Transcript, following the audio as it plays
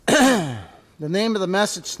The name of the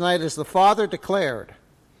message tonight is The Father Declared.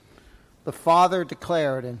 The Father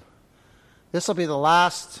Declared. And this will be the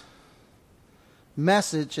last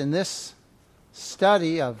message in this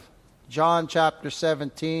study of John chapter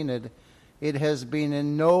 17. It has been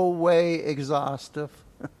in no way exhaustive.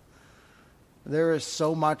 There is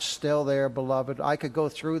so much still there, beloved. I could go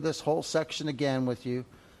through this whole section again with you,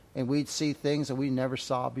 and we'd see things that we never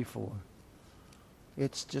saw before.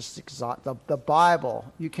 It's just the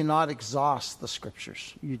Bible. You cannot exhaust the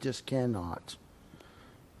Scriptures. You just cannot.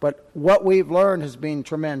 But what we've learned has been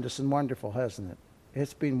tremendous and wonderful, hasn't it?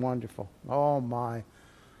 It's been wonderful. Oh my.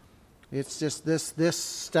 It's just this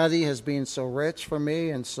study has been so rich for me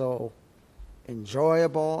and so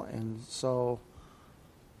enjoyable and so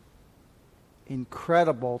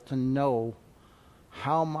incredible to know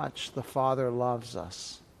how much the Father loves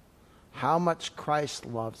us, how much Christ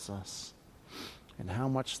loves us, and how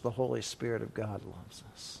much the Holy Spirit of God loves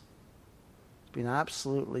us. It's been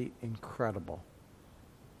absolutely incredible.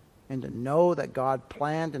 And to know that God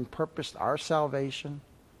planned and purposed our salvation,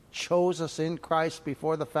 chose us in Christ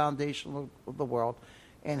before the foundation of the world,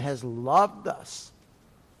 and has loved us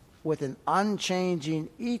with an unchanging,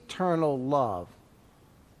 eternal love,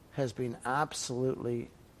 has been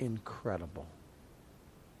absolutely incredible.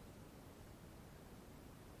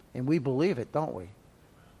 And we believe it, don't we?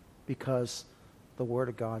 Because the Word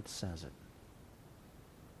of God says it.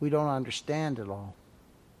 We don't understand it all.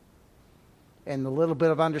 And the little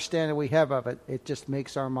bit of understanding we have of it, it just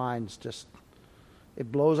makes our minds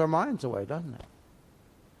it blows our minds away, doesn't it?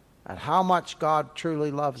 At how much God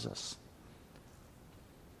truly loves us.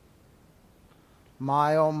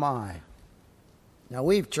 My, oh my. Now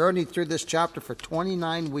we've journeyed through this chapter for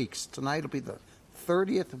 29 weeks. Tonight will be the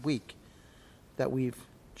 30th week that we've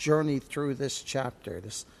journeyed through this chapter,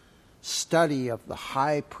 this study of the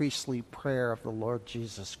high priestly prayer of the Lord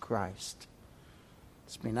Jesus Christ.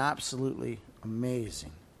 It's been absolutely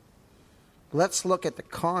amazing. Let's look at the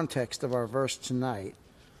context of our verse tonight,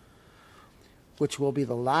 which will be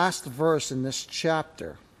the last verse in this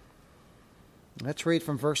chapter. Let's read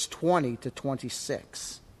from verse 20 to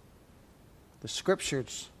 26. The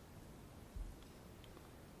Scriptures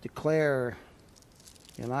declare,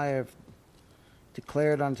 and I have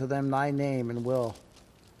declared unto them thy name and will.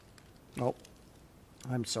 Oh,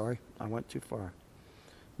 I'm sorry. I went too far.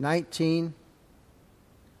 20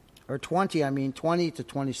 to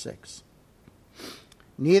 26.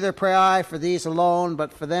 Neither pray I for these alone,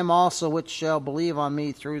 but for them also which shall believe on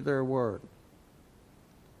me through their word.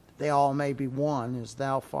 That they all may be one, as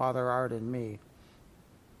thou, Father, art in me,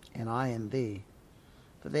 and I in thee.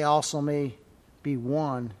 That they also may be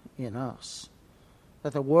one in us.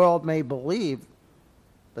 That the world may believe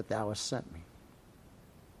that thou hast sent me.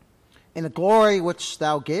 In the glory which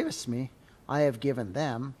thou gavest me, I have given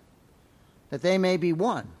them, that they may be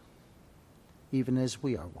one, even as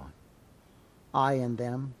we are one. I in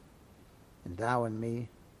them, and thou in me,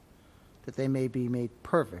 that they may be made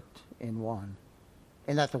perfect in one,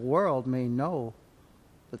 and that the world may know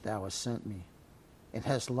that thou hast sent me, and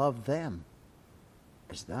hast loved them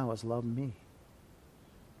as thou hast loved me.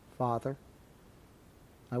 Father,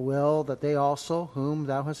 I will that they also, whom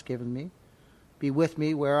thou hast given me, be with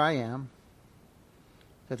me where I am,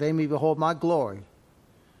 that they may behold my glory,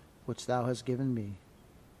 which thou hast given me.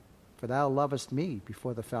 For thou lovest me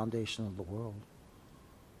before the foundation of the world.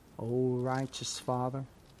 O righteous Father,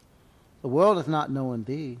 the world hath not known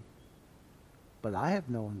thee, but I have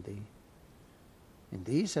known thee, and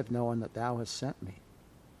these have known that thou hast sent me.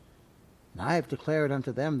 And I have declared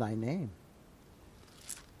unto them thy name,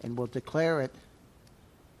 and will declare it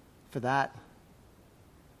that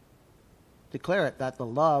the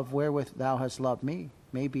love wherewith thou hast loved me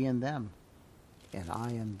may be in them, and I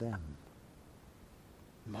in them.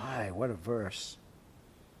 My, what a verse.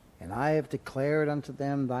 And I have declared unto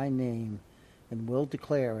them thy name, and will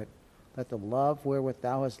declare it, that the love wherewith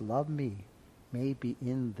thou hast loved me may be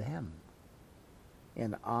in them,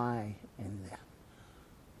 and I in them.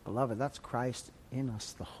 Beloved, that's Christ in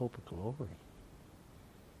us, the hope of glory.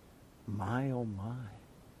 My, oh my.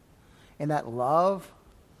 And that love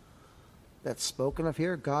that's spoken of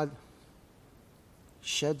here, God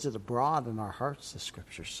sheds it abroad in our hearts, the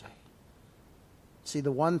Scriptures say. See,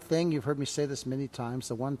 the one thing, you've heard me say this many times,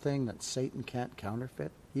 the one thing that Satan can't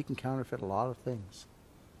counterfeit, he can counterfeit a lot of things.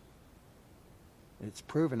 It's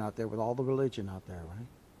proven out there with all the religion out there, right?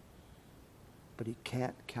 But he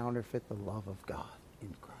can't counterfeit the love of God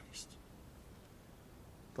in Christ.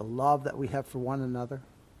 The love that we have for one another,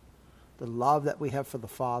 the love that we have for the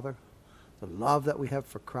Father, the love that we have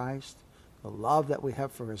for Christ, the love that we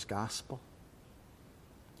have for his gospel.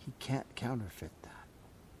 He can't counterfeit that.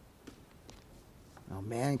 Now,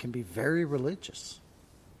 man can be very religious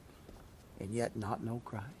and yet not know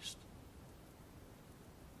Christ.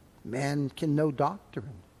 Man can know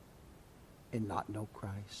doctrine and not know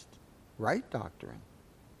Christ. Right doctrine.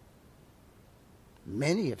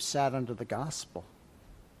 Many have sat under the gospel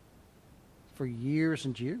for years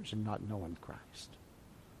and years and not knowing Christ.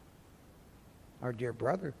 Our dear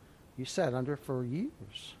brother, you sat under it for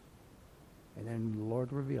years. And then the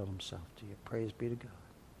Lord revealed himself to you. Praise be to God.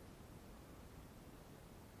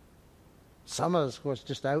 Some of us was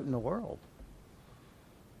just out in the world.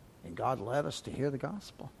 And God led us to hear the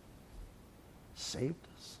gospel. Saved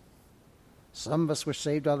us. Some of us were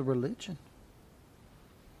saved out of religion.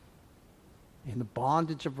 In the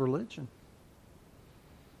bondage of religion.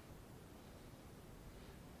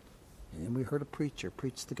 And then we heard a preacher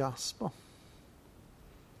preach the gospel.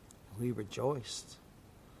 We rejoiced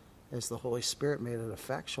as the Holy Spirit made it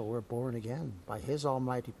effectual. We're born again by His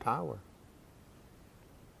almighty power.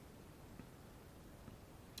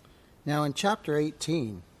 Now in chapter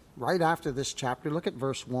 18, right after this chapter, look at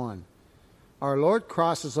verse 1. Our Lord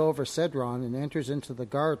crosses over Cedron and enters into the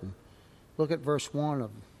garden. Look at verse 1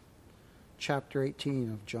 of chapter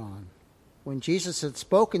 18 of John. When Jesus had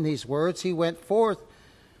spoken these words, He went forth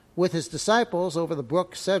with His disciples over the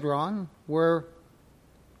brook Cedron, where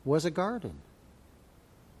was a garden,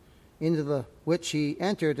 into the which He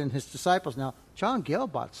entered and His disciples. Now, John Gill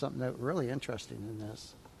brought something that was really interesting in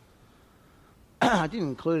this. I didn't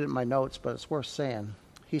include it in my notes, but it's worth saying.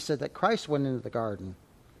 He said that Christ went into the garden,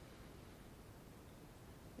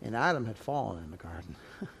 and Adam had fallen in the garden.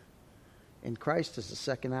 And Christ is the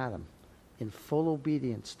second Adam, in full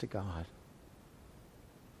obedience to God.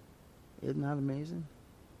 Isn't that amazing?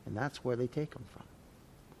 And that's where they take Him from.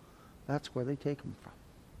 That's where they take Him from.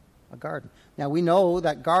 A garden. Now we know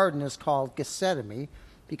that garden is called Gethsemane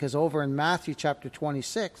because over in Matthew chapter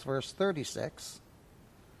 26, verse 36,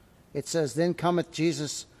 it says, Then cometh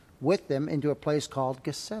Jesus with them into a place called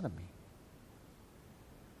Gethsemane,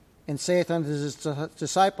 and saith unto His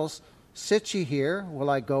disciples, Sit ye here, while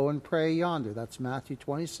I go and pray yonder. That's Matthew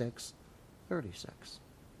 26, 36.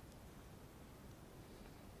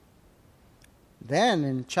 Then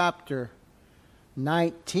in chapter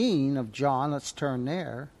 19 of John, let's turn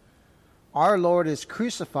there, our Lord is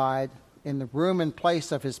crucified in the room and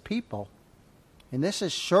place of His people. And this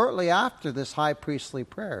is shortly after this high priestly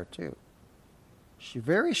prayer, too.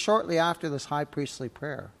 Very shortly after this high priestly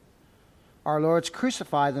prayer. Our Lord's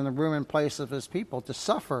crucified in the room and place of His people to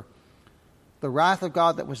suffer the wrath of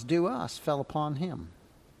God that was due us fell upon Him.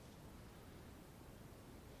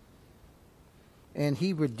 And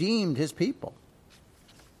He redeemed His people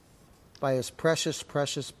by His precious,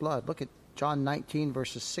 precious blood. Look at John 19,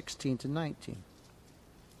 verses 16 to 19.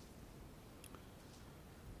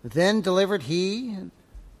 Then delivered He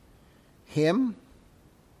him,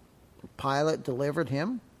 Pilate delivered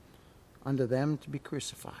Him unto them to be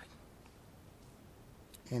crucified.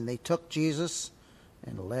 And they took Jesus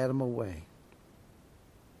and led Him away.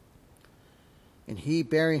 And He,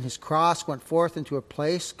 bearing His cross, went forth into a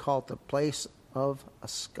place called the place of a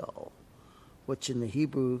skull, which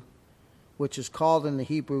is called in the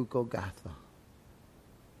Hebrew Golgotha.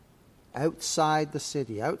 Outside the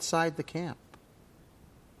city, outside the camp,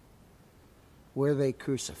 where they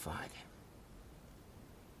crucified Him.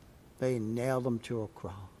 They nailed Him to a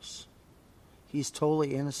cross. He's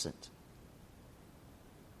totally innocent.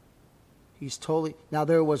 Now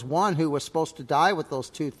there was one who was supposed to die with those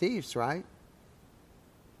two thieves, right?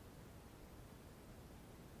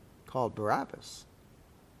 Called Barabbas.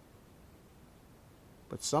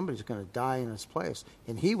 But somebody's going to die in his place.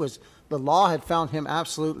 And the law had found him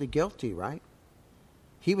absolutely guilty, right?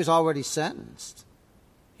 He was already sentenced.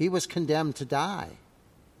 He was condemned to die.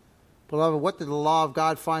 Beloved, what did the law of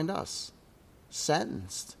God find us?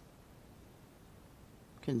 Sentenced.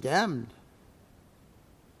 Condemned.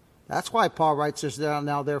 That's why Paul writes, There's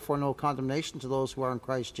now therefore no condemnation to those who are in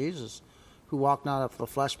Christ Jesus, who walk not after the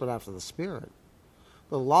flesh but after the Spirit.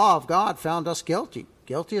 The law of God found us guilty.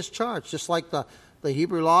 Guilty as charged. Just like the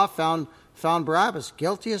Hebrew law found Barabbas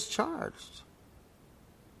guilty as charged.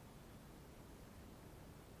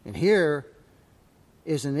 And here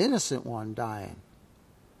is an innocent one dying.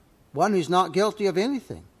 One who's not guilty of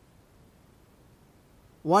anything.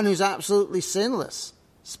 One who's absolutely sinless,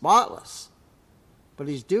 spotless. But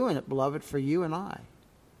He's doing it, beloved, for you and I.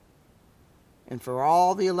 And for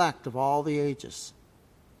all the elect of all the ages.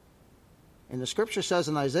 And the Scripture says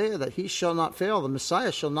in Isaiah that He shall not fail. The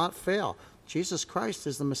Messiah shall not fail. Jesus Christ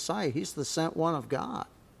is the Messiah. He's the sent one of God.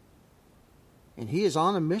 And He is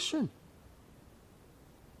on a mission.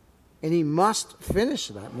 And He must finish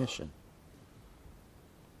that mission.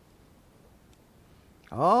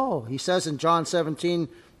 Oh, he says in John 17,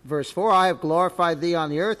 verse 4, I have glorified thee on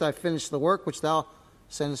the earth. I have finished the work which thou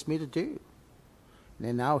sendest me to do. And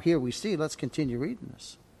then now here we see, let's continue reading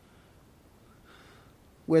this,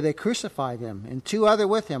 where they crucified him, and two other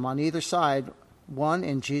with him on either side, one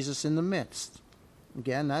and Jesus in the midst.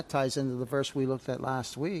 Again, that ties into the verse we looked at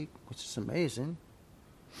last week, which is amazing.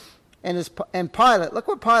 And Pilate, look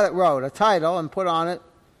what Pilate wrote, a title, and put on it,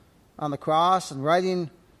 on the cross, and writing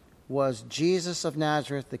was Jesus of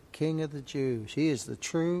Nazareth, the King of the Jews. He is the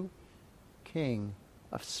true King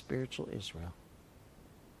of spiritual Israel.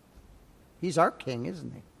 He's our King,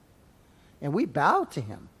 isn't he? And we bow to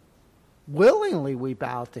him. Willingly we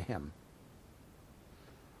bow to him.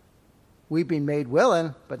 We've been made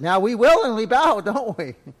willing, but now we willingly bow, don't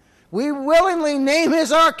we? We willingly name him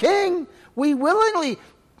as our King. We willingly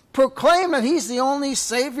proclaim that he's the only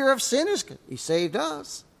Savior of sinners. He saved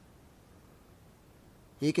us.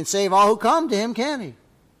 He can save all who come to him, can he?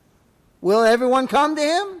 Will everyone come to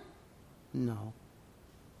him? No.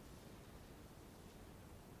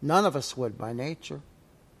 None of us would by nature.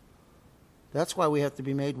 That's why we have to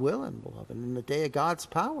be made willing, beloved, in the day of God's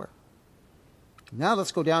power. Now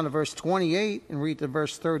let's go down to verse 28 and read to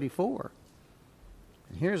verse 34.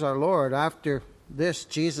 And here's our Lord. After this,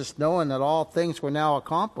 Jesus, knowing that all things were now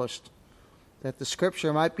accomplished, that the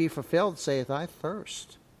scripture might be fulfilled, saith, I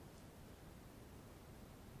thirst.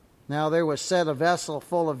 Now there was set a vessel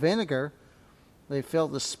full of vinegar. They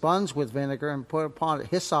filled the sponge with vinegar and put upon it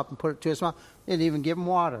hyssop and put it to his mouth. They didn't even give him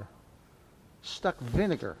water. Stuck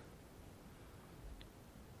vinegar.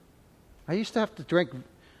 I used to have to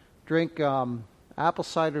drink apple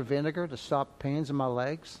cider vinegar to stop pains in my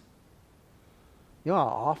legs. You know how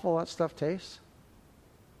awful that stuff tastes?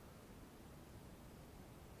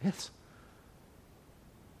 It's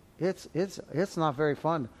not very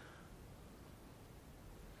fun.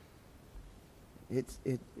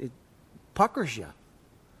 It puckers you.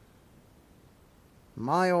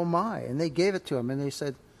 My oh my. And they gave it to him, and he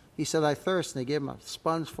said, I thirst, and they gave him a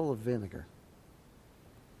sponge full of vinegar.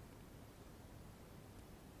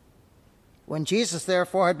 When Jesus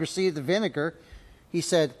therefore had received the vinegar, he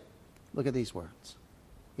said, look at these words,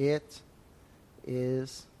 it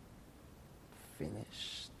is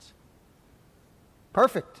finished.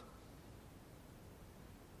 Perfect.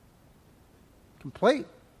 Complete.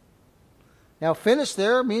 Now, finished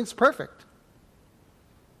there means perfect.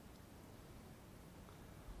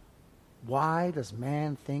 Why does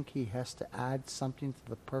man think he has to add something to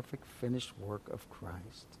the perfect finished work of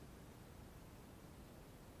Christ?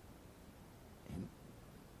 And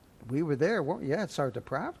we were there, weren't we? Yeah, it's our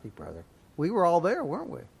depravity, brother. We were all there,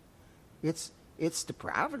 weren't we? It's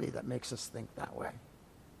depravity that makes us think that way.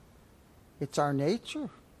 It's our nature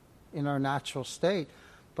in our natural state.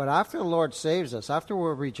 But after the Lord saves us, after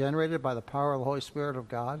we're regenerated by the power of the Holy Spirit of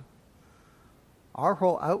God, our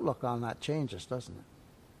whole outlook on that changes, doesn't it?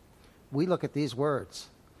 We look at these words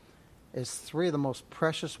as three of the most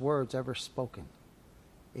precious words ever spoken.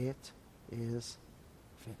 It is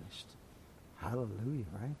finished. Hallelujah,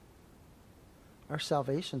 right? Our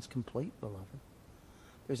salvation's complete, beloved.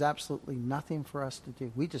 There's absolutely nothing for us to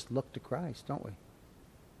do. We just look to Christ, don't we?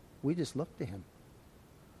 We just look to him.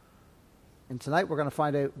 And tonight we're going to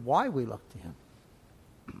find out why we look to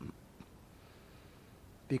him.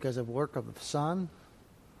 Because of the work of the Son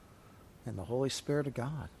and the Holy Spirit of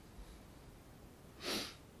God.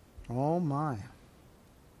 Oh my.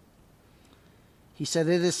 He said,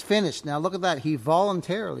 it is finished. Now look at that. He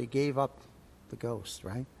voluntarily gave up the ghost,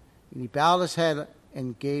 right? And he bowed his head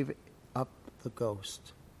and gave up the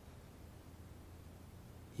ghost.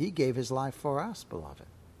 He gave his life for us, beloved.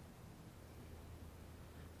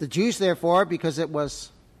 The Jews, therefore, because it was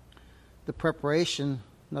the preparation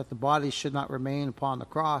that the body should not remain upon the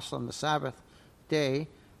cross on the Sabbath day,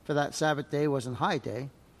 for that Sabbath day was an high day,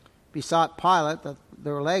 besought Pilate that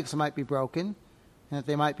their legs might be broken and that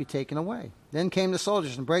they might be taken away. Then came the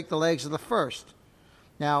soldiers and brake the legs of the first.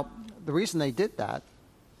 Now, the reason they did that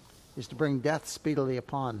is to bring death speedily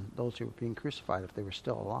upon those who were being crucified if they were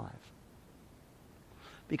still alive.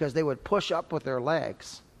 Because they would push up with their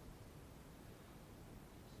legs.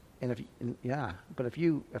 And if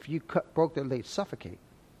you broke their legs, suffocate.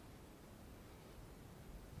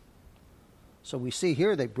 So we see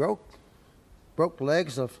here they broke the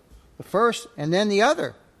legs of the first and then the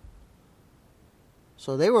other.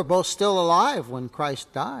 So they were both still alive when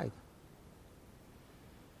Christ died,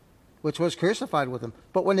 which was crucified with him.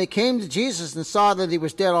 But when they came to Jesus and saw that he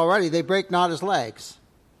was dead already, they brake not his legs.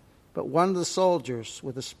 But one of the soldiers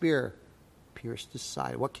with a spear pierced his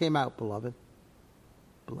side. What came out, beloved?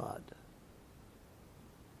 Blood.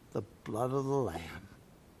 The blood of the Lamb.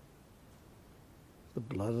 The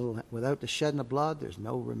The blood of the Lamb. Without the shedding of blood, there's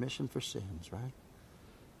no remission for sins, right?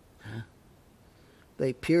 Huh?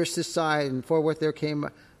 They pierced his side, and forthwith there came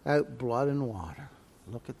out blood and water.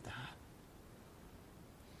 Look at that.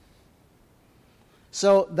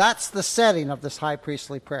 So that's the setting of this high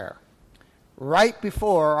priestly prayer. Right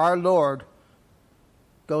before our Lord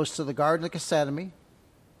goes to the Garden of Gethsemane,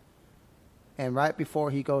 and right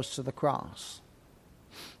before he goes to the cross.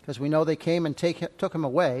 Because we know they came and took him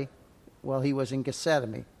away while he was in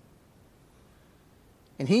Gethsemane.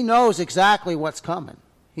 And he knows exactly what's coming.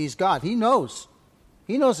 He's God. He knows.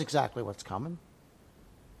 He knows exactly what's coming.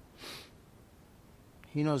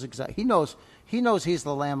 He knows exactly. He knows he's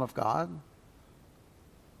the Lamb of God.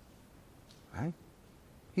 Right?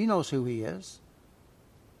 He knows who he is.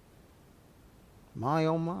 My,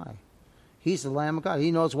 oh my. He's the Lamb of God.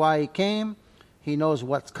 He knows why he came. He knows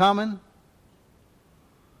what's coming.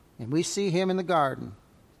 And we see him in the garden,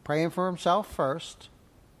 praying for himself first,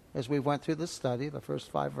 as we went through the study, the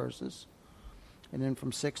first 5 verses. And then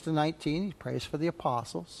from 6 to 19, he prays for the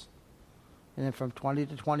apostles. And then from 20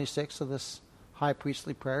 to 26 of this high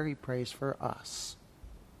priestly prayer, he prays for us.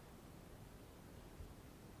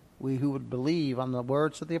 We who would believe on the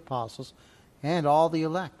words of the apostles and all the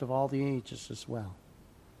elect of all the ages as well.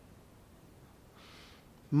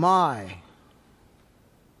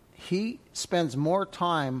 He spends more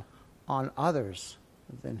time on others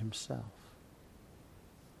than himself.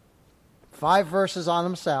 5 verses on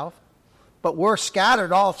himself, but we're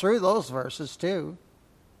scattered all through those verses too.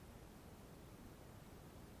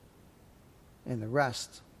 And the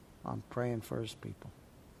rest on praying for his people.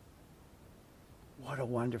 What a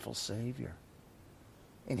wonderful Savior.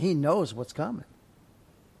 And he knows what's coming.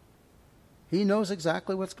 He knows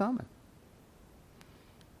exactly what's coming.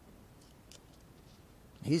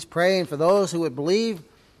 He's praying for those who would believe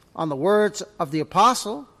on the words of the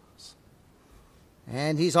apostles.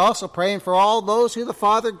 And he's also praying for all those who the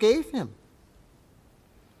Father gave him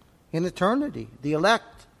in eternity, the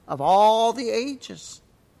elect of all the ages.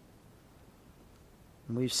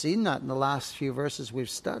 And we've seen that in the last few verses we've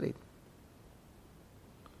studied.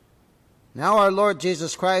 Now our Lord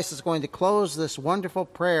Jesus Christ is going to close this wonderful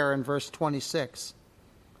prayer in verse 26.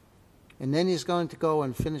 And then he's going to go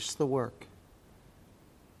and finish the work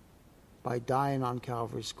by dying on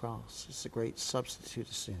Calvary's cross. It's a great substitute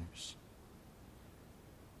of sinners.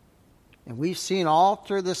 And we've seen all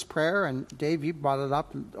through this prayer, and Dave, you brought it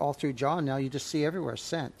up all through John. Now you just see everywhere,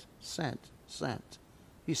 sent, sent, sent.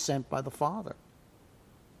 He's sent by the Father.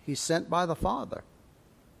 He's sent by the Father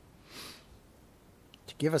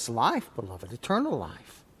to give us life, beloved, eternal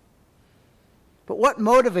life. But what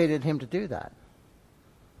motivated him to do that?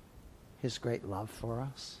 His great love for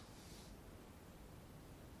us.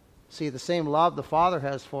 See, the same love the Father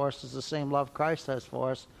has for us is the same love Christ has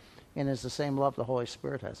for us, and is the same love the Holy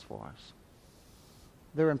Spirit has for us.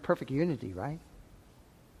 They're in perfect unity, right?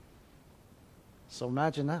 So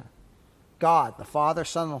imagine that. God, the Father,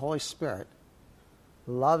 Son, and the Holy Spirit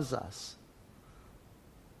loves us.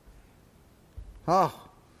 Oh,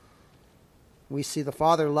 we see the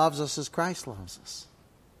Father loves us as Christ loves us.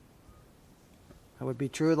 That would be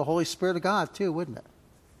true of the Holy Spirit of God too, wouldn't it?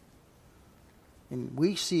 And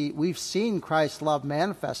we've seen Christ's love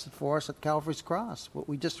manifested for us at Calvary's cross, what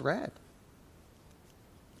we just read.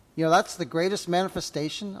 You know, that's the greatest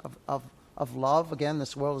manifestation of love, again,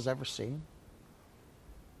 this world has ever seen.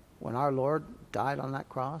 When our Lord died on that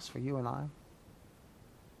cross for you and I.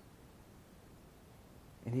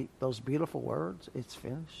 And those beautiful words, it's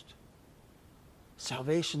finished.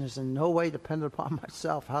 Salvation is in no way dependent upon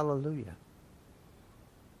myself. Hallelujah.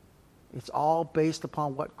 It's all based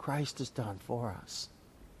upon what Christ has done for us.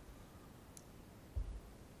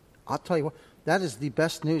 I'll tell you what, that is the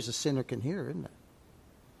best news a sinner can hear, isn't it?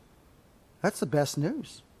 That's the best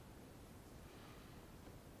news.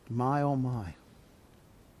 My, oh my.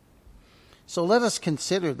 So let us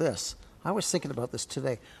consider this. I was thinking about this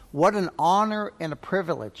today. What an honor and a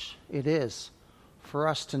privilege it is for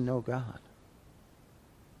us to know God.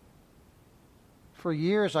 For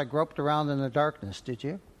years I groped around in the darkness, did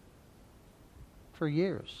you? For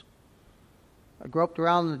years. I groped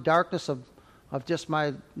around in the darkness of just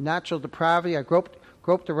my natural depravity. I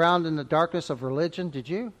groped around in the darkness of religion, did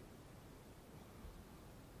you?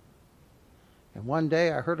 And one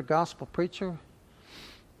day I heard a gospel preacher.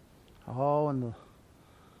 Oh, and the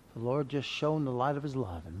Lord just shone the light of his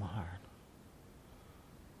love in my heart.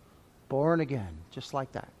 Born again, just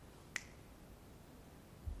like that.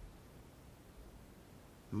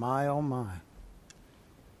 My, oh my.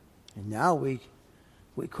 And now we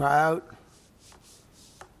cry out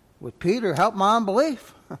with Peter, help my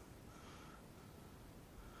unbelief.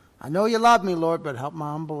 I know you love me, Lord, but help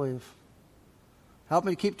my unbelief. Help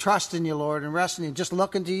me to keep trusting you, Lord, and resting in you, just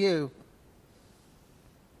looking to you.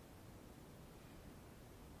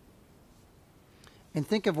 And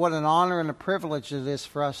think of what an honor and a privilege it is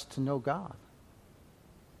for us to know God,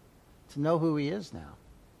 to know who he is now,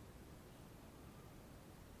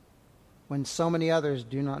 when so many others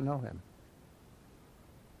do not know him,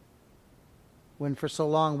 when for so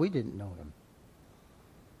long we didn't know him.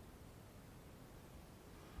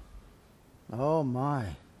 Oh my.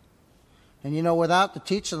 And you know, without the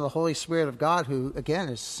teaching of the Holy Spirit of God, who again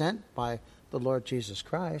is sent by the Lord Jesus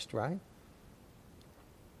Christ, right?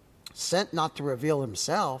 Sent not to reveal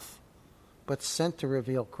himself, but sent to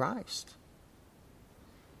reveal Christ.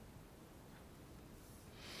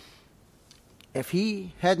 If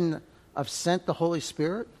he hadn't have sent the Holy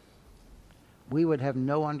Spirit, we would have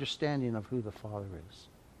no understanding of who the Father is.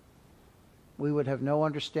 We would have no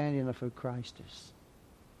understanding of who Christ is.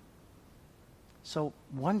 So,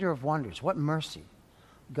 wonder of wonders, what mercy.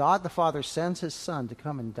 God the Father sends his Son to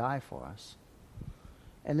come and die for us.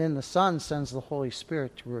 And then the Son sends the Holy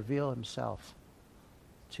Spirit to reveal himself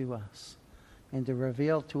to us and to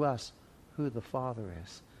reveal to us who the Father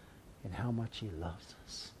is and how much he loves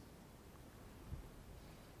us.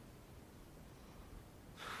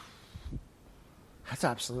 That's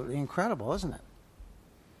absolutely incredible, isn't it?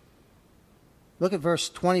 Look at verse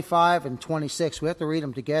 25 and 26. We have to read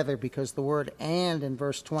them together because the word "and" in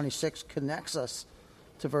verse 26 connects us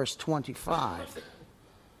to verse 25.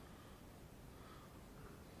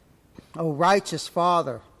 O righteous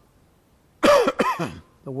Father,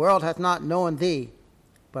 the world hath not known thee,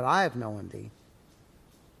 but I have known thee.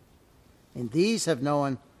 And these have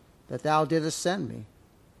known that thou didst send me.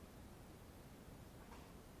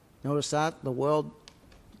 Notice that? The world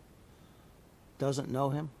doesn't know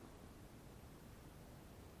him.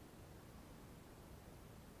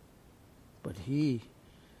 But he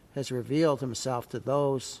has revealed himself to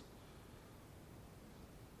those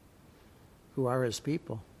who are his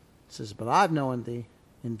people. It says, but I've known thee,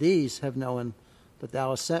 and these have known that thou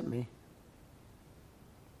hast sent me.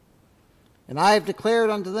 And I have declared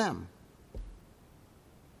unto them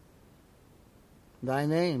thy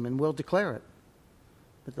name, and will declare it,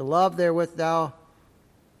 that the love therewith thou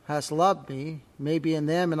hast loved me may be in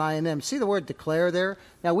them, and I in them. See the word declare there?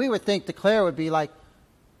 Now we would think declare would be like,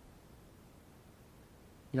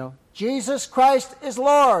 Jesus Christ is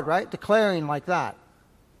Lord, right? Declaring like that.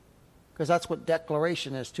 Because that's what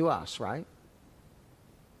declaration is to us, right?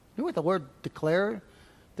 You know what the word declare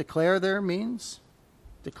there means?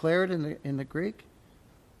 Declared in the Greek?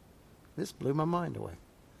 This blew my mind away.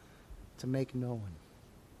 To make known.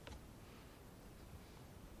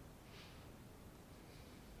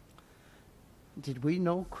 Did we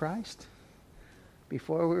know Christ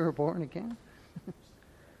before we were born again?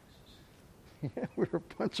 Yeah, we were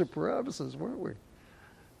a bunch of Barabbas, weren't we?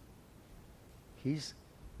 He's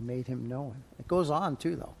made him known. It goes on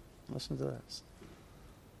too, though. Listen to this.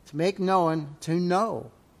 To make known, to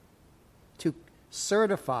know, to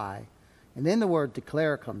certify, and then the word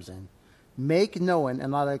declare comes in. Make known,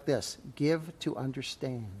 and not like this, give to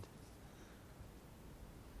understand.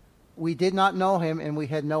 We did not know him, and we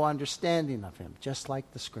had no understanding of him, just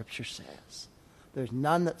like the Scripture says. There's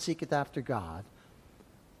none that seeketh after God.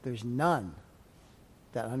 There's none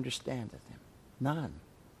that understandeth him. None.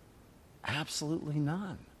 Absolutely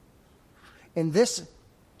none. And this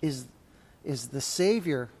is the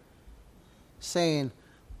Savior saying,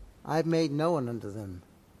 I've made known unto them.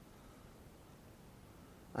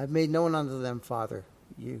 I've made known unto them, Father,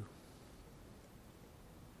 you.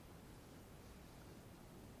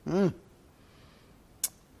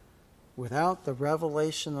 Without the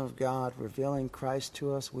revelation of God revealing Christ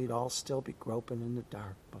to us, we'd all still be groping in the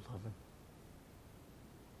dark, beloved.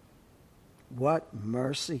 What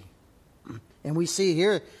mercy. And we see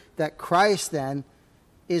here that Christ then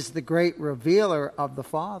is the great revealer of the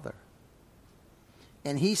Father.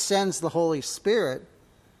 And he sends the Holy Spirit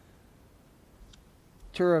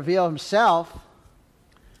to reveal himself.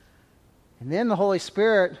 And then the Holy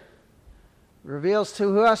Spirit reveals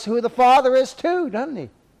to us who the Father is too, doesn't he?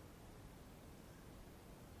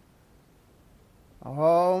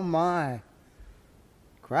 Oh my.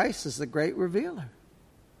 Christ is the great revealer.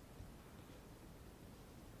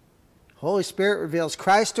 Holy Spirit reveals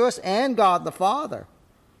Christ to us and God the Father,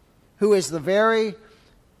 who is the very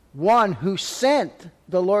one who sent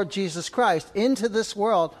the Lord Jesus Christ into this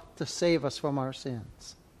world to save us from our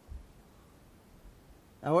sins.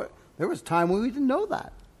 Now, there was a time when we didn't know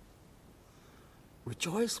that.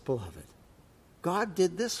 Rejoice, beloved. God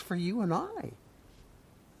did this for you and I.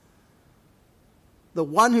 The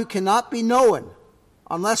one who cannot be known,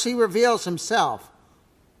 unless he reveals himself,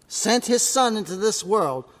 sent his Son into this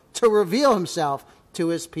world to reveal himself to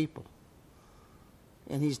his people.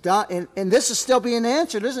 And he's done, and this is still being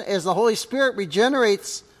answered, isn't it? As the Holy Spirit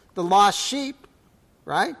regenerates the lost sheep,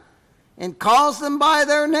 right? And calls them by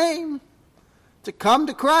their name to come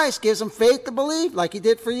to Christ, gives them faith to believe, like he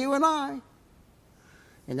did for you and I.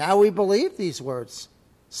 And now we believe these words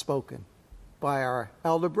spoken by our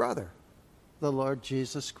elder brother, the Lord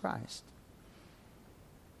Jesus Christ.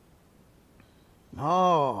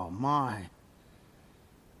 Oh, my.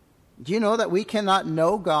 Do you know that we cannot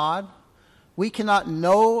know God? We cannot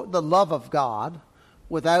know the love of God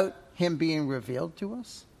without him being revealed to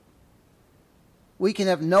us? We can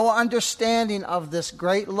have no understanding of this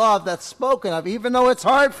great love that's spoken of, even though it's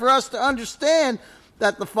hard for us to understand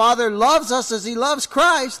that the Father loves us as he loves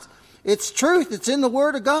Christ. It's truth. It's in the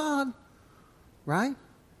Word of God. Right?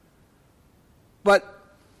 But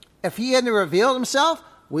if he hadn't revealed himself,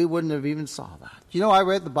 we wouldn't have even saw that. You know, I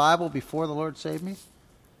read the Bible before the Lord saved me.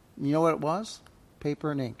 You know what it was?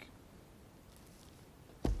 Paper and ink.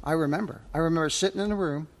 I remember sitting in a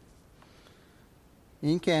room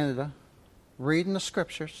in Canada, reading the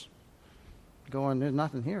scriptures, going, there's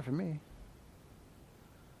nothing here for me.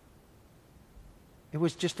 It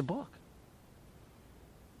was just a book.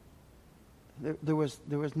 There was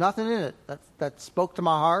nothing in it that spoke to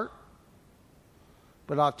my heart.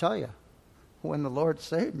 But I'll tell you, when the Lord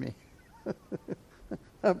saved me,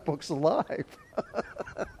 that book's alive.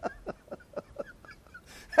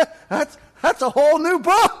 That's a whole new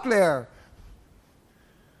book there.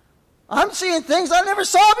 I'm seeing things I never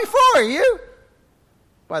saw before. You?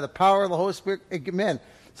 By the power of the Holy Spirit. Amen.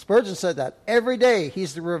 Spurgeon said that. Every day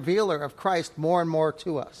he's the revealer of Christ more and more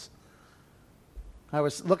to us. I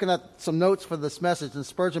was looking at some notes for this message, and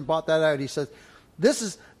Spurgeon brought that out. He says,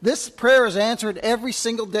 this prayer is answered every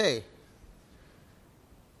single day.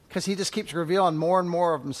 Because he just keeps revealing more and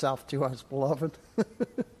more of himself to us, beloved.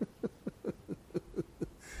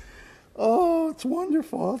 Oh, it's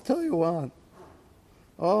wonderful. I'll tell you what.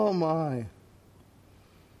 Oh, my.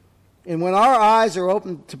 And when our eyes are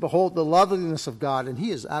open to behold the loveliness of God, and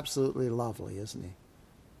he is absolutely lovely, isn't he?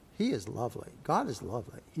 He is lovely. God is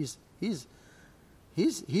lovely. He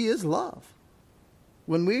is love.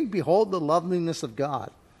 When we behold the loveliness of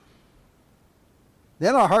God,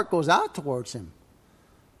 then our heart goes out towards him.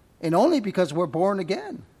 And only because we're born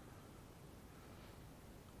again.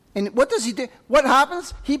 And what does he do? What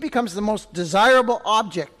happens? He becomes the most desirable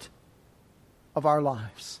object of our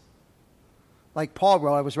lives. Like Paul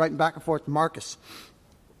wrote, I was writing back and forth to Marcus.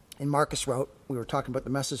 And Marcus wrote, we were talking about the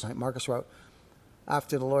message tonight, Marcus wrote,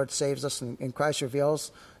 after the Lord saves us and Christ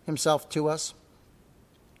reveals himself to us,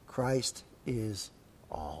 Christ is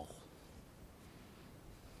all.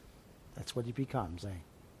 That's what he becomes,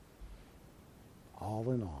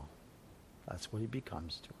 all in all. That's what he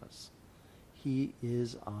becomes to us. He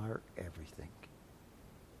is our everything.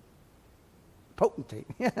 Potentate.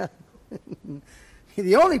 Yeah.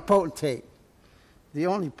 The only potentate. The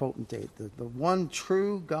only potentate. The one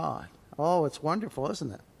true God. Oh, it's wonderful,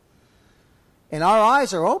 isn't it? And our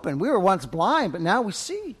eyes are open. We were once blind, but now we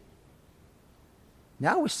see.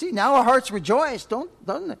 Now we see. Now our hearts rejoice,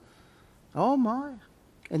 doesn't it? Oh, my.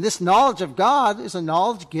 And this knowledge of God is a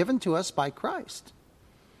knowledge given to us by Christ.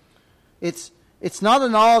 It's not a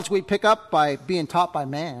knowledge we pick up by being taught by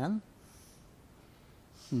man.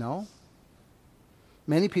 No.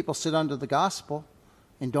 Many people sit under the gospel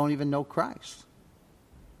and don't even know Christ.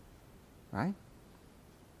 Right?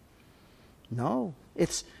 No.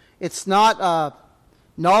 It's not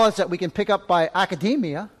knowledge that we can pick up by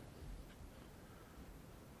academia.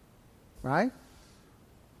 Right?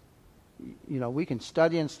 You know, we can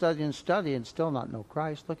study and study and study and still not know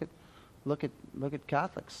Christ. Look at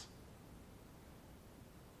Catholics.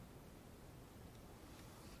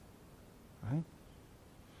 Right?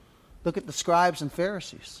 Look at the scribes and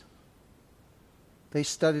Pharisees. They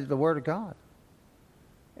studied the Word of God.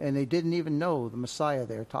 And they didn't even know the Messiah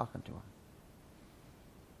they were talking to him.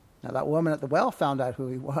 Now that woman at the well found out who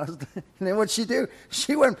he was. And then what'd she do?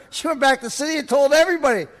 She went back to the city and told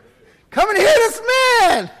everybody, come and hear this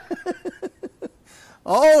man!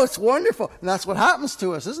 Oh, it's wonderful. And that's what happens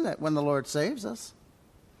to us, isn't it, when the Lord saves us?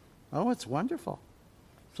 Oh, it's wonderful.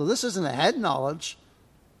 So this isn't a head knowledge.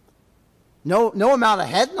 No amount of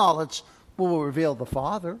head knowledge will reveal the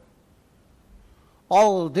Father.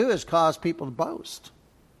 All it'll do is cause people to boast.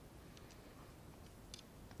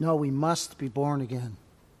 No, we must be born again.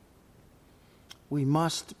 We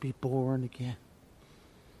must be born again.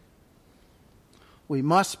 We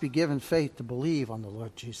must be given faith to believe on the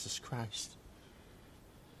Lord Jesus Christ.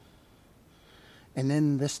 And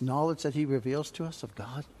then this knowledge that he reveals to us of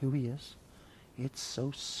God, who he is, it's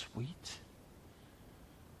so sweet.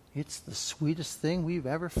 It's the sweetest thing we've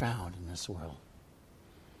ever found in this world.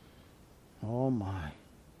 Oh my.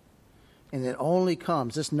 And it only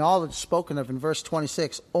comes, this knowledge spoken of in verse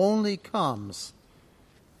 26, only comes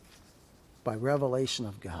by revelation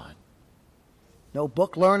of God. No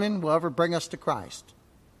book learning will ever bring us to Christ.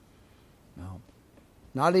 No.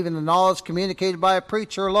 Not even the knowledge communicated by a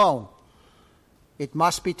preacher alone. It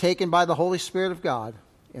must be taken by the Holy Spirit of God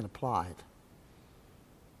and applied.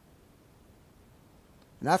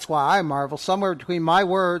 And that's why I marvel, somewhere between my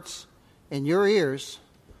words and your ears,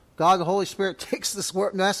 God the Holy Spirit takes this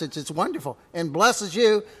message, it's wonderful, and blesses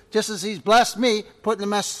you just as he's blessed me putting the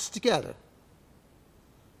message together.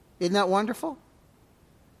 Isn't that wonderful?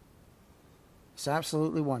 It's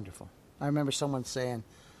absolutely wonderful. I remember someone saying,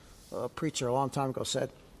 a preacher a long time ago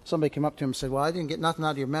said, somebody came up to him and said, well, I didn't get nothing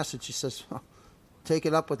out of your message. He says, well, take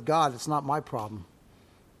it up with God. It's not my problem.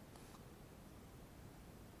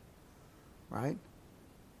 Right?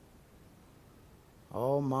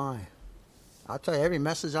 Oh, my. I'll tell you, every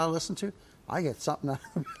message I listen to, I get something out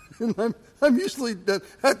of it. And I'm usually,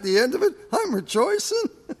 at the end of it, I'm rejoicing.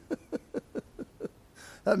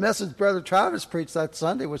 That message Brother Travis preached that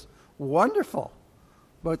Sunday was wonderful.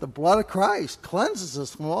 But the blood of Christ cleanses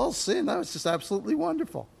us from all sin. That was just absolutely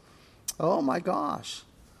wonderful. Oh, my gosh.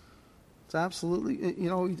 It's absolutely,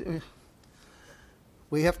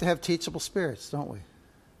 we have to have teachable spirits, don't we?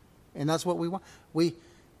 And that's what we want. We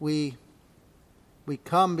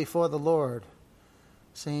come before the Lord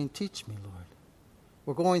saying, teach me, Lord.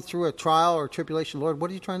 We're going through a trial or a tribulation. Lord,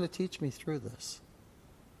 what are you trying to teach me through this?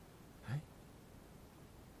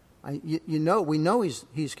 Right? We know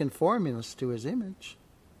he's conforming us to his image.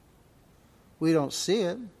 We don't see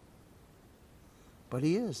it, but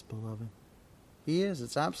he is, beloved. He is.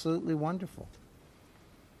 It's absolutely wonderful.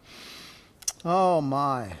 Oh,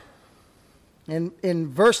 my.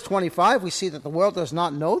 In verse 25, we see that the world does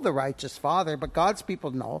not know the righteous Father, but God's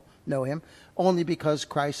people know him only because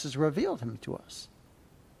Christ has revealed him to us.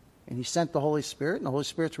 And he sent the Holy Spirit, and the Holy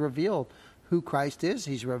Spirit's revealed who Christ is.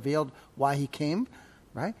 He's revealed why he came,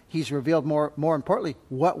 right? He's revealed, more importantly,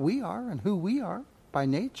 what we are and who we are by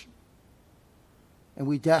nature. And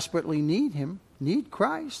we desperately need him, need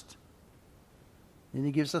Christ. And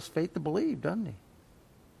he gives us faith to believe, doesn't he?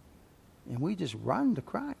 And we just run to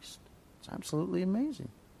Christ. It's absolutely amazing.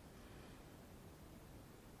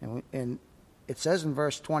 And it says in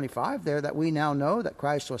verse 25 there that we now know that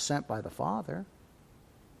Christ was sent by the Father.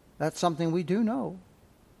 That's something we do know.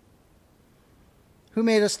 Who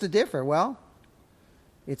made us to differ? Well,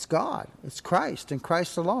 it's God. It's Christ and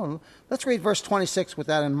Christ alone. Let's read verse 26 with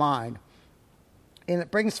that in mind. And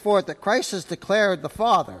it brings forth that Christ has declared the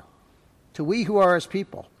Father to we who are his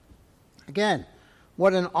people. Again,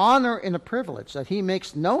 what an honor and a privilege that he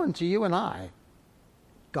makes known to you and I,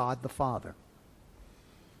 God the Father.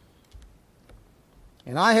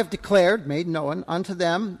 And I have declared, made known unto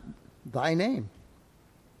them thy name.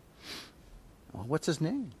 Well, what's his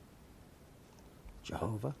name?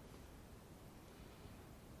 Jehovah.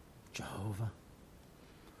 Jehovah,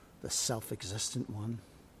 the self-existent one.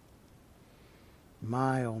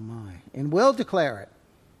 My, oh my. And will declare it,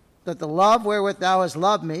 that the love wherewith thou hast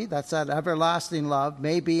loved me, that's that everlasting love,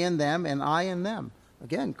 may be in them and I in them.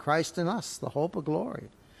 Again, Christ in us, the hope of glory.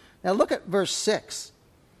 Now look at verse 6.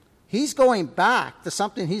 He's going back to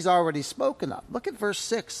something he's already spoken of. Look at verse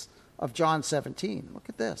 6 of John 17. Look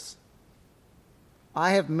at this.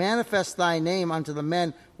 I have manifest thy name unto the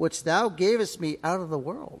men which thou gavest me out of the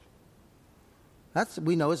world. That's,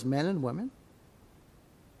 we know, as men and women.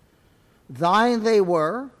 Thine they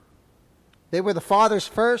were. They were the Father's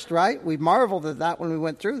first, right? We marveled at that when we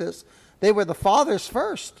went through this. They were the Father's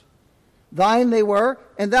first. Thine they were,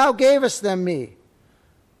 and thou gavest them me.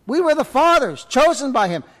 We were the Father's, chosen by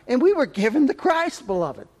him, and we were given to Christ,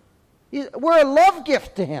 beloved. We're a love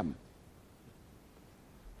gift to him.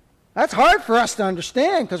 That's hard for us to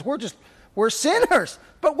understand because we're sinners,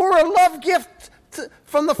 but we're a love gift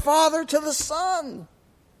from the Father to the Son.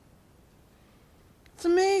 It's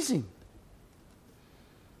amazing.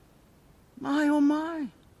 My, oh my.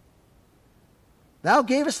 Thou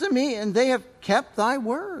gavest to me, and they have kept thy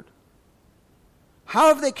word. How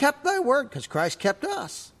have they kept thy word? Because Christ kept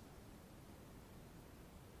us.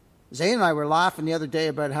 Zane and I were laughing the other day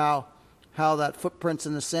about how that footprints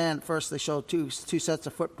in the sand, first they showed two sets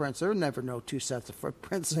of footprints. There were never no two sets of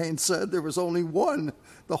footprints. Zane said there was only one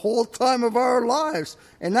the whole time of our lives.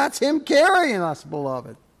 And that's him carrying us,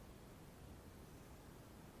 beloved.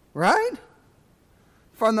 Right?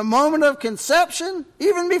 From the moment of conception,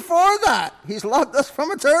 even before that, he's loved us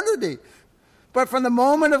from eternity. But from the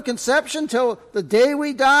moment of conception till the day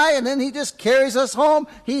we die, and then he just carries us home,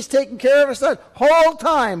 he's taking care of us that whole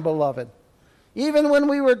time, beloved. Even when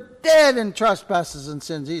we were dead in trespasses and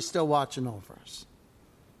sins, he's still watching over us.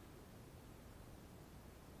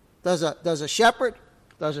 Does a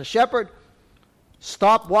shepherd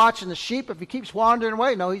stop watching the sheep if he keeps wandering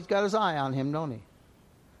away? No, he's got his eye on him, don't he?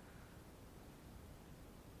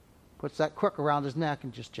 Puts that crook around his neck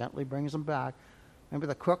and just gently brings him back. Remember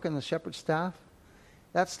the crook and the shepherd's staff?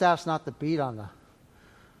 That staff's not the beat on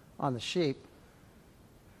the sheep.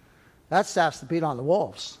 That staff's the beat on the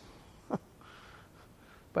wolves.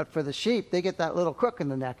 But for the sheep, they get that little crook in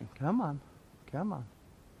the neck and come on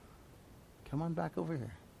back over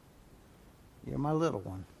here. You're my little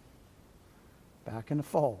one. Back in the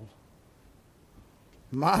fold.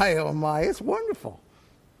 My, oh my, it's wonderful.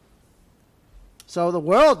 So the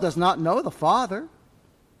world does not know the Father.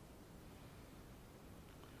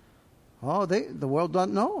 Oh, the world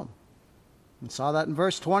doesn't know him. We saw that in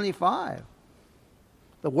verse 25.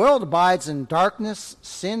 The world abides in darkness,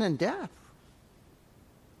 sin, and death.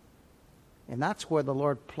 And that's where the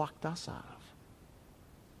Lord plucked us out of.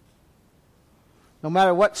 No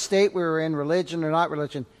matter what state we were in, religion or not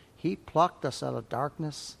religion, he plucked us out of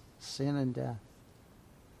darkness, sin, and death.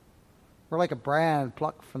 We're like a brand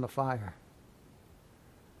plucked from the fire.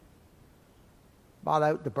 Brought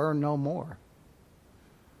out to burn no more.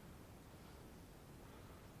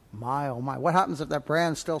 My, oh my. What happens if that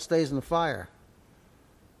brand still stays in the fire?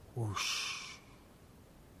 Whoosh.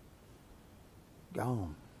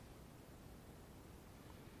 Gone.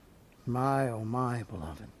 My, oh my,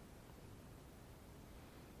 beloved.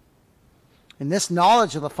 And this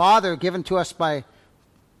knowledge of the Father given to us by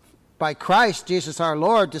Christ, Jesus our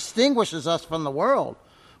Lord, distinguishes us from the world.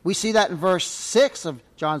 We see that in verse 6 of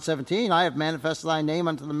John 17. I have manifested thy name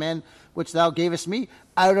unto the men which thou gavest me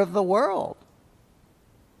out of the world.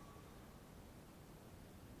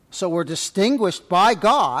 So we're distinguished by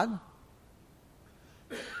God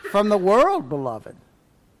from the world, beloved.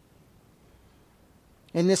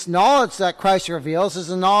 And this knowledge that Christ reveals is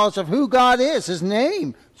the knowledge of who God is, his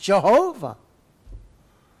name, Jehovah.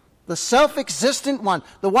 The self-existent one,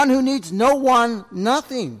 the one who needs no one,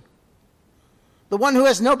 nothing. The one who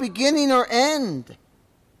has no beginning or end.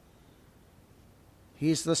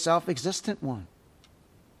 He's the self-existent one.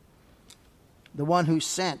 The one who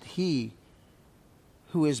sent, he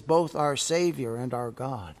who is both our Savior and our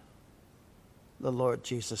God, the Lord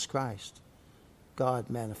Jesus Christ, God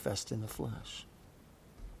manifest in the flesh.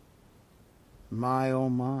 My, oh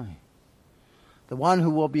my. The one who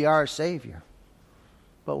will be our Savior,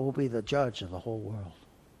 but will be the judge of the whole world.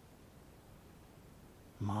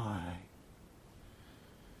 My.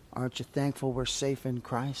 Aren't you thankful we're safe in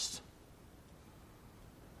Christ?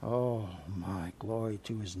 Oh my, glory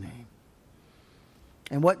to his name.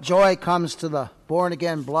 And what joy comes to the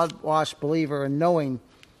born-again, blood-washed believer in knowing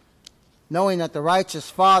that the righteous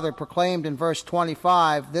Father proclaimed in verse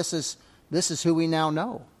 25, this is who we now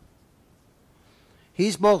know.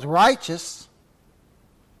 He's both righteous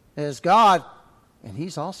as God, and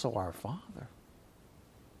he's also our Father.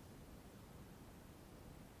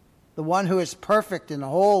 The one who is perfect and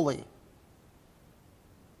holy.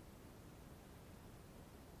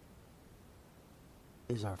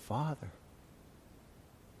 Is our Father.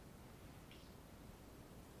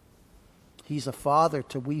 He's a father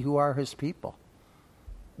to we who are his people.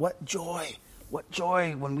 What joy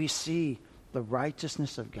when we see the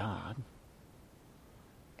righteousness of God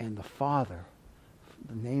and the Father,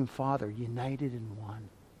 the name Father, united in one.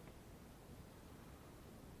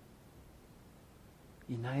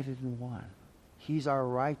 United in one. He's our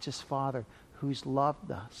righteous Father who's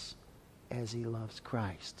loved us as he loves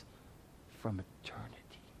Christ from eternity.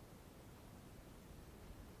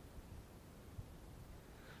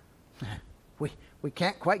 We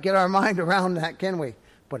can't quite get our mind around that, can we?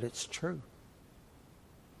 But it's true.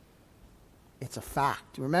 It's a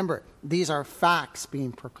fact. Remember, these are facts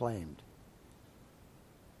being proclaimed.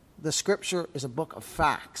 The Scripture is a book of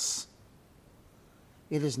facts.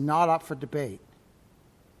 It is not up for debate.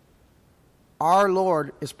 Our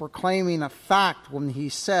Lord is proclaiming a fact when he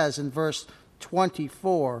says in verse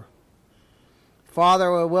 24,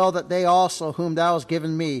 Father, I will that they also, whom thou hast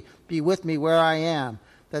given me, be with me where I am,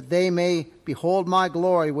 that they may behold my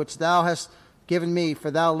glory, which thou hast given me, for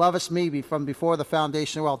thou lovest me from before the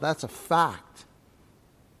foundation of the world. That's a fact.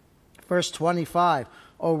 Verse 25,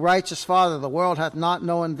 O righteous Father, the world hath not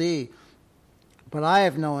known thee, but I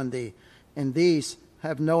have known thee, and these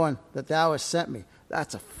have known that thou hast sent me.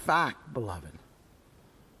 That's a fact, beloved.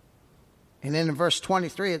 And then in verse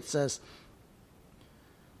 23 it says,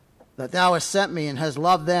 that thou hast sent me and hast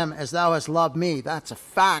loved them as thou hast loved me. That's a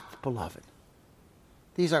fact, beloved.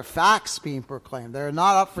 These are facts being proclaimed. They're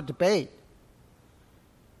not up for debate.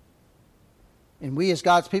 And we as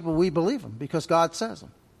God's people, we believe them because God says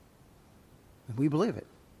them. And we believe it.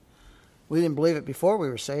 We didn't believe it before we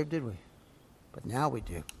were saved, did we? But now we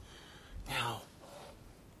do. Now,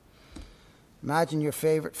 imagine your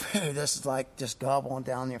favorite food. This is like just gobbling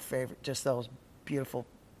down your favorite, just those beautiful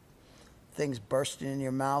things bursting in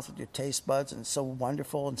your mouth with your taste buds, and it's so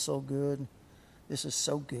wonderful and so good. This is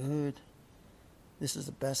so good. This is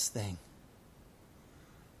the best thing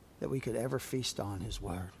that we could ever feast on, His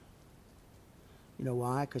Word. You know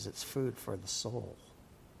why? Because it's food for the soul.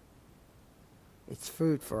 It's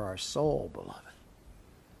food for our soul, beloved.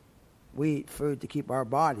 We eat food to keep our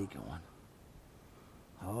body going.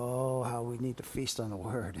 Oh, how we need to feast on the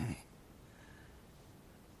Word, eh?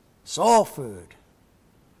 Soul food.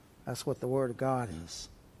 That's what the Word of God is.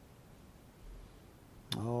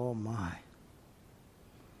 Oh, my.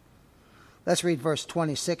 Let's read verse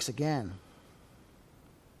 26 again.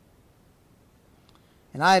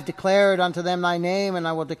 And I have declared unto them thy name, and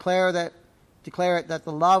I will declare it that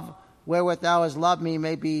the love wherewith thou hast loved me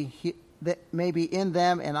may be in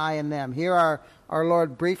them and I in them. Here our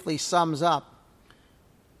Lord briefly sums up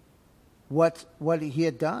what He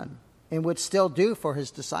had done and would still do for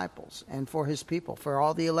His disciples and for His people, for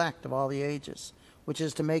all the elect of all the ages, which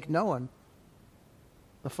is to make known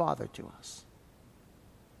the Father to us.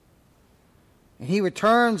 And He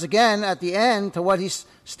returns again at the end to what He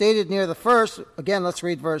stated near the first. Again, let's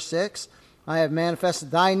read verse 6. I have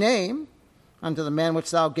manifested thy name unto the men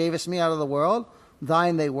which thou gavest me out of the world.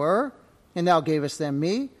 Thine they were, and thou gavest them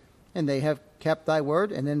me, and they have kept thy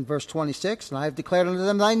word. And then verse 26, and I have declared unto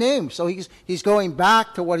them thy name. So he's going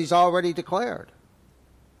back to what He's already declared.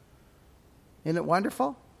 Isn't it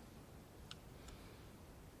wonderful?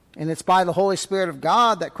 And it's by the Holy Spirit of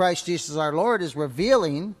God that Christ Jesus our Lord is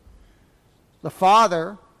revealing the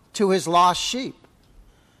Father to His lost sheep.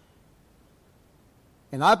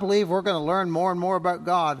 And I believe we're going to learn more and more about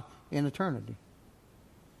God in eternity.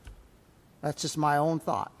 That's just my own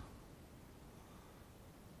thought.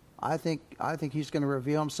 I think He's going to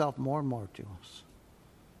reveal Himself more and more to us.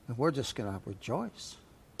 And we're just going to rejoice.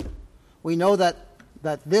 We know that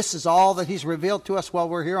this is all that He's revealed to us while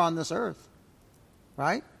we're here on this earth.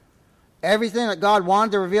 Right? Everything that God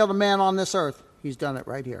wanted to reveal to man on this earth, He's done it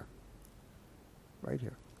right here. Right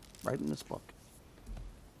here. Right in this book.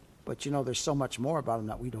 But you know, there's so much more about Him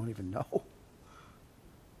that we don't even know.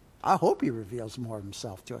 I hope He reveals more of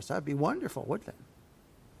Himself to us. That'd be wonderful, wouldn't it?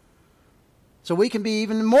 So we can be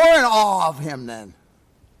even more in awe of Him then.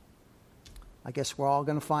 I guess we're all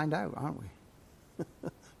going to find out, aren't we?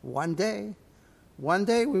 One day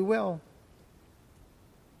we will.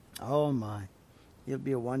 Oh my. It'll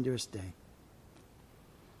be a wondrous day.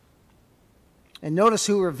 And notice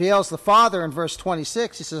who reveals the Father in verse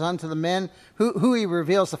 26. He says, unto the men who He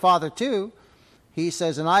reveals the Father to. He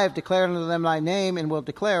says, and I have declared unto them thy name, and will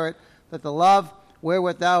declare it, that the love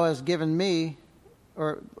wherewith thou hast given me,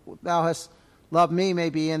 or thou hast loved me, may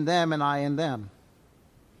be in them, and I in them.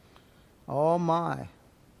 Oh my.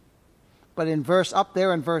 But up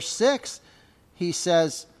there in verse 6, he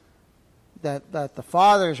says that the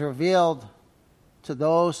Father is revealed to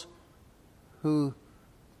those who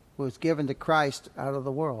was given to Christ out of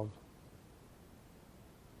the world.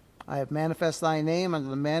 I have manifested thy name unto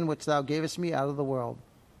the men which thou gavest me out of the world.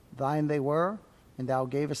 Thine they were, and thou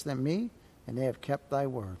gavest them me, and they have kept thy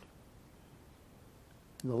word.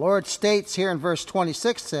 And the Lord states here in verse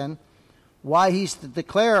 26 then, why He's the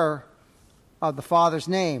declarer of the Father's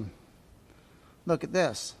name. Look at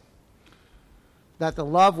this. That the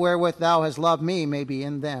love wherewith thou hast loved me may be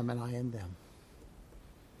in them, and I in them.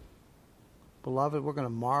 Beloved, we're going to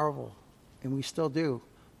marvel, and we still do,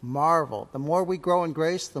 marvel. The more we grow in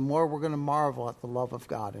grace, the more we're going to marvel at the love of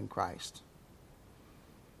God in Christ.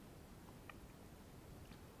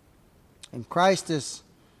 And Christ is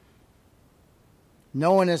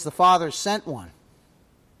known as the Father's sent one.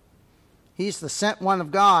 He's the sent one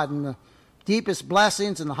of God, and the deepest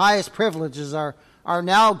blessings and the highest privileges are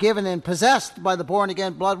now given and possessed by the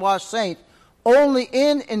born-again, blood-washed saint only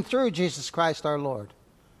in and through Jesus Christ our Lord.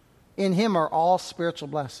 In Him are all spiritual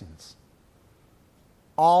blessings.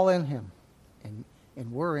 All in Him.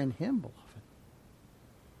 And we're in Him, beloved.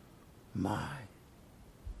 My.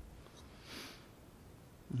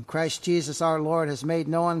 And Christ Jesus our Lord has made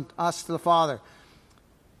known us to the Father.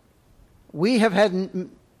 We have had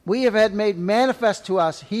made manifest to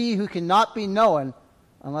us He who cannot be known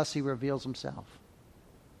unless He reveals Himself.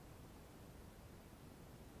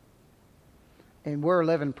 And we're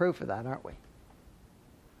living proof of that, aren't we?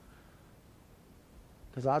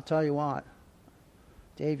 Because I'll tell you what,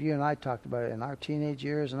 Dave, you and I talked about it in our teenage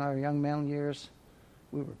years and our young man years.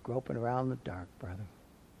 We were groping around in the dark, brother.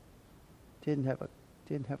 Didn't have a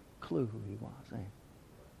clue who he was. Eh?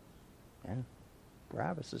 Yeah,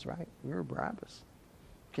 Barabbas is right. We were Barabbas,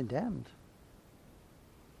 condemned.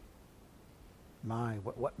 My,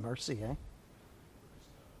 what mercy, eh?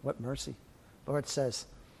 What mercy. Lord says,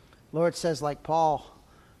 like Paul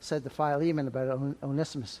said to Philemon about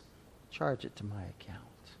Onesimus, charge it to my account.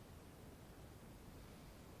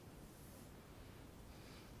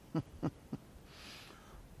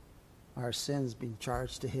 Our sins being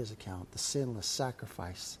charged to his account, the sinless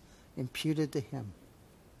sacrifice imputed to him.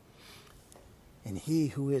 And he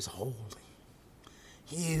who is holy,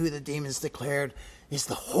 he who the demons declared is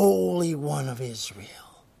the Holy One of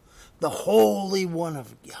Israel, the Holy One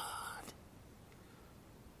of God,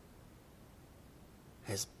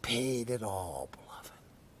 has paid it all, beloved.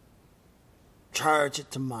 Charge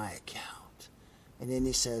it to my account. And then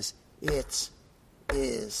he says, it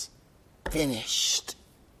is finished.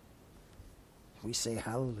 We say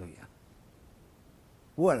hallelujah.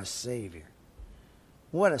 What a Savior.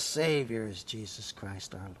 What a Savior is Jesus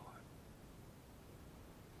Christ our Lord.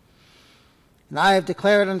 And I have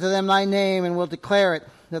declared unto them thy name, and will declare it,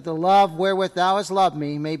 that the love wherewith thou hast loved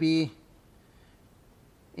me may be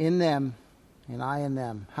in them, and I in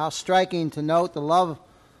them. How striking to note the love,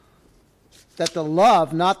 that the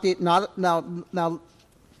love, now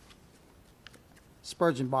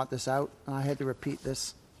Spurgeon brought this out, and I had to repeat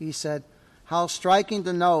this. He said, how striking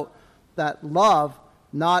to note that love,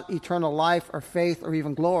 not eternal life or faith or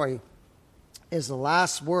even glory, is the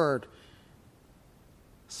last word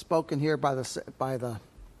spoken here by the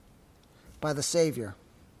Savior.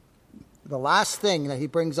 The last thing that he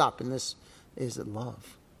brings up in this is the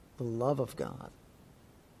love of God.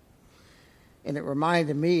 And it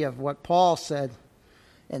reminded me of what Paul said.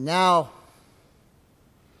 And now,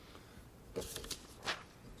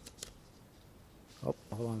 hold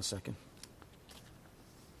on a second.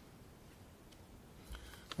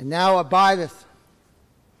 And now abideth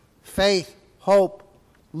faith, hope,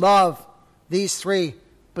 love, these three,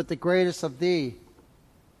 but the greatest of thee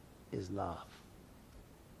is love.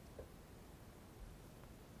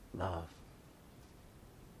 Love.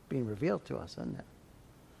 Being revealed to us, isn't it?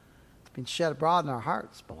 It's been shed abroad in our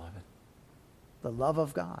hearts, beloved. The love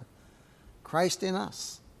of God. Christ in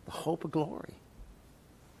us, the hope of glory.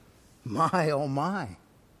 My, oh my.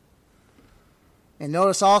 And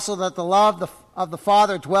notice also that the love of the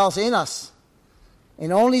Father dwells in us,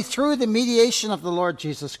 and only through the mediation of the Lord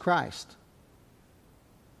Jesus Christ.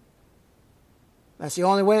 That's the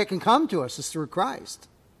only way it can come to us, is through Christ.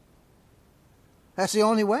 That's the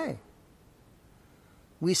only way.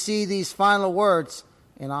 We see these final words,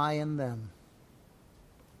 and I in them.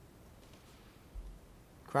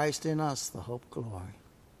 Christ in us, the hope of glory.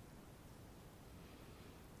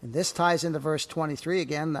 And this ties into verse 23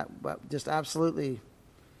 again, that just absolutely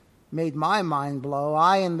made my mind blow.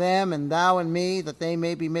 I in them, and thou in me, that they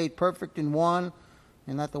may be made perfect in one,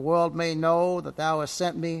 and that the world may know that thou hast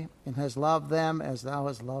sent me, and hast loved them as thou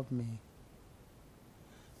hast loved me.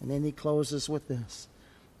 And then he closes with this.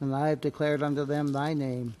 And I have declared unto them thy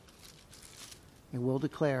name, and will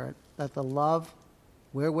declare it, that the love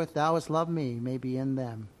wherewith thou hast loved me may be in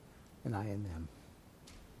them, and I in them.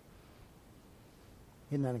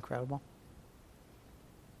 Isn't that incredible?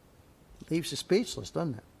 It leaves you speechless,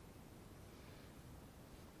 doesn't it?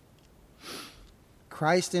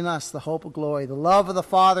 Christ in us, the hope of glory, the love of the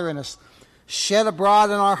Father in us, shed abroad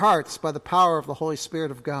in our hearts by the power of the Holy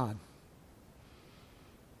Spirit of God.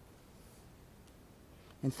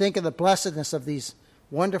 And think of the blessedness of these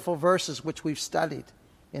wonderful verses which we've studied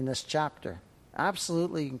in this chapter.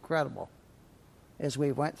 Absolutely incredible as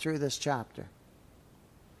we went through this chapter.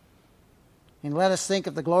 And let us think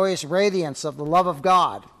of the glorious radiance of the love of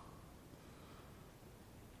God.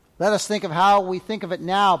 Let us think of how we think of it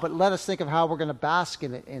now, but let us think of how we're going to bask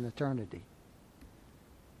in it in eternity.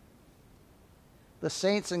 The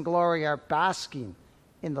saints in glory are basking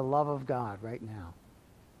in the love of God right now.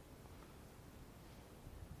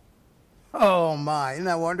 Oh my, isn't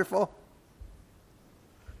that wonderful?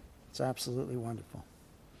 It's absolutely wonderful.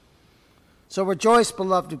 So rejoice,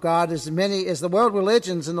 beloved of God, as many as the world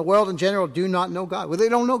religions and the world in general do not know God. Well, they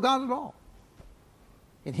don't know God at all.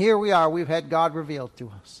 And here we are, we've had God revealed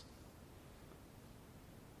to us.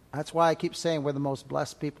 That's why I keep saying we're the most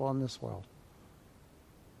blessed people in this world.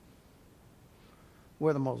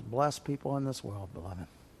 We're the most blessed people in this world, beloved.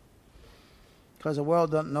 Because the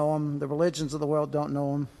world doesn't know him, the religions of the world don't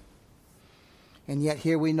know him. And yet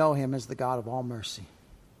here we know him as the God of all mercy,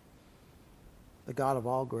 the God of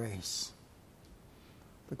all grace,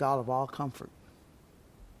 the God of all comfort.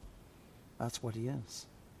 That's what he is.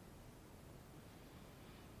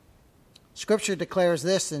 Scripture declares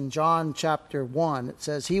this in John chapter 1. It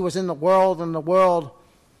says, he was in the world, and the world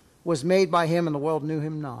was made by him, and the world knew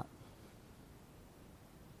him not.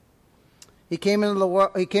 He came into the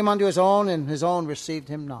world, he came unto his own, and his own received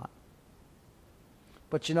him not.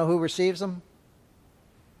 But you know who receives him?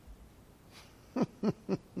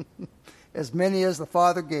 As many as the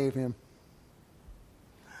Father gave him.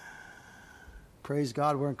 Praise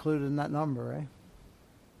God, we're included in that number, eh?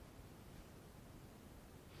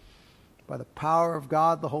 By the power of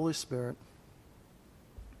God, the Holy Spirit.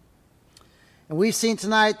 And we've seen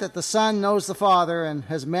tonight that the Son knows the Father and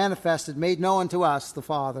has manifested, made known to us, the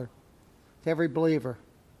Father, to every believer.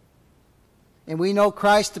 And we know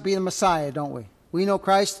Christ to be the Messiah, don't we? We know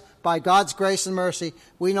Christ by God's grace and mercy.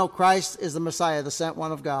 We know Christ is the Messiah, the sent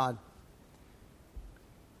one of God.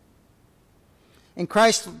 In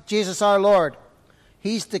Christ Jesus our Lord,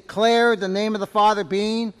 he's declared the name of the Father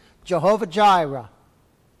being Jehovah Jireh.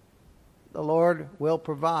 The Lord will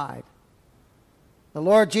provide. The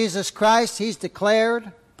Lord Jesus Christ, he's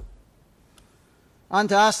declared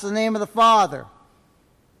unto us the name of the Father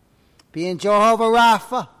being Jehovah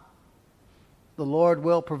Rapha. The Lord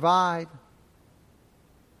will provide.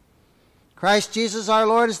 Christ Jesus our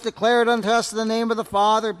Lord is declared unto us the name of the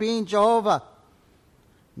Father being Jehovah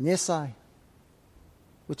Nissi,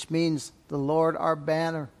 which means the Lord our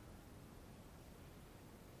banner.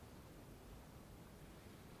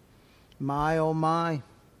 My, oh my.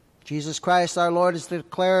 Jesus Christ our Lord is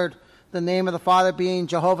declared the name of the Father being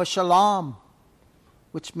Jehovah Shalom,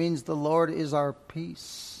 which means the Lord is our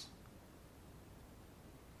peace.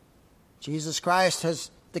 Jesus Christ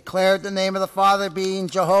has declared the name of the Father being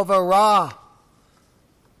Jehovah Ra,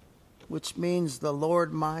 which means the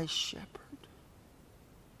Lord my shepherd.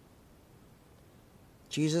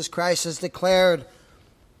 Jesus Christ has declared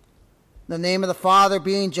the name of the Father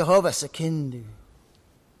being Jehovah Sekindu,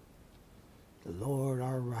 the Lord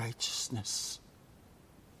our righteousness.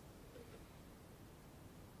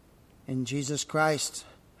 And Jesus Christ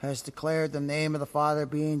has declared the name of the Father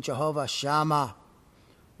being Jehovah Shammah,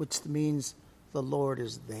 which means the Lord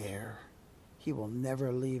is there. He will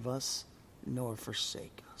never leave us nor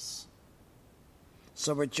forsake us.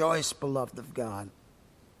 So rejoice, beloved of God.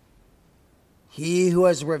 He who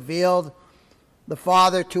has revealed the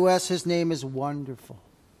Father to us, his name is Wonderful.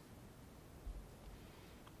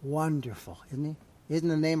 Wonderful, isn't he? Isn't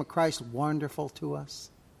the name of Christ wonderful to us?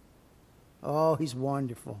 Oh, he's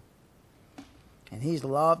wonderful. And he's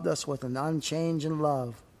loved us with an unchanging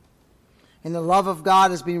love. And the love of God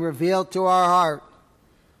has been revealed to our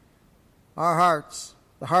hearts,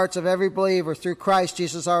 the hearts of every believer through Christ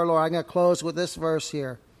Jesus our Lord. I'm going to close with this verse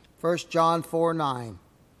here, 1 John 4:9.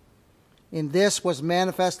 In this was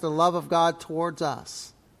manifest the love of God towards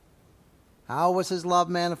us. How was his love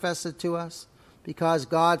manifested to us? Because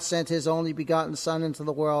God sent his only begotten Son into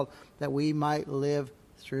the world that we might live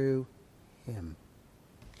through him.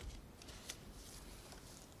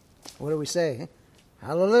 What do we say?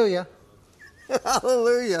 Hallelujah.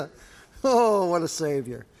 Hallelujah. Oh, what a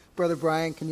Savior. Brother Brian, can you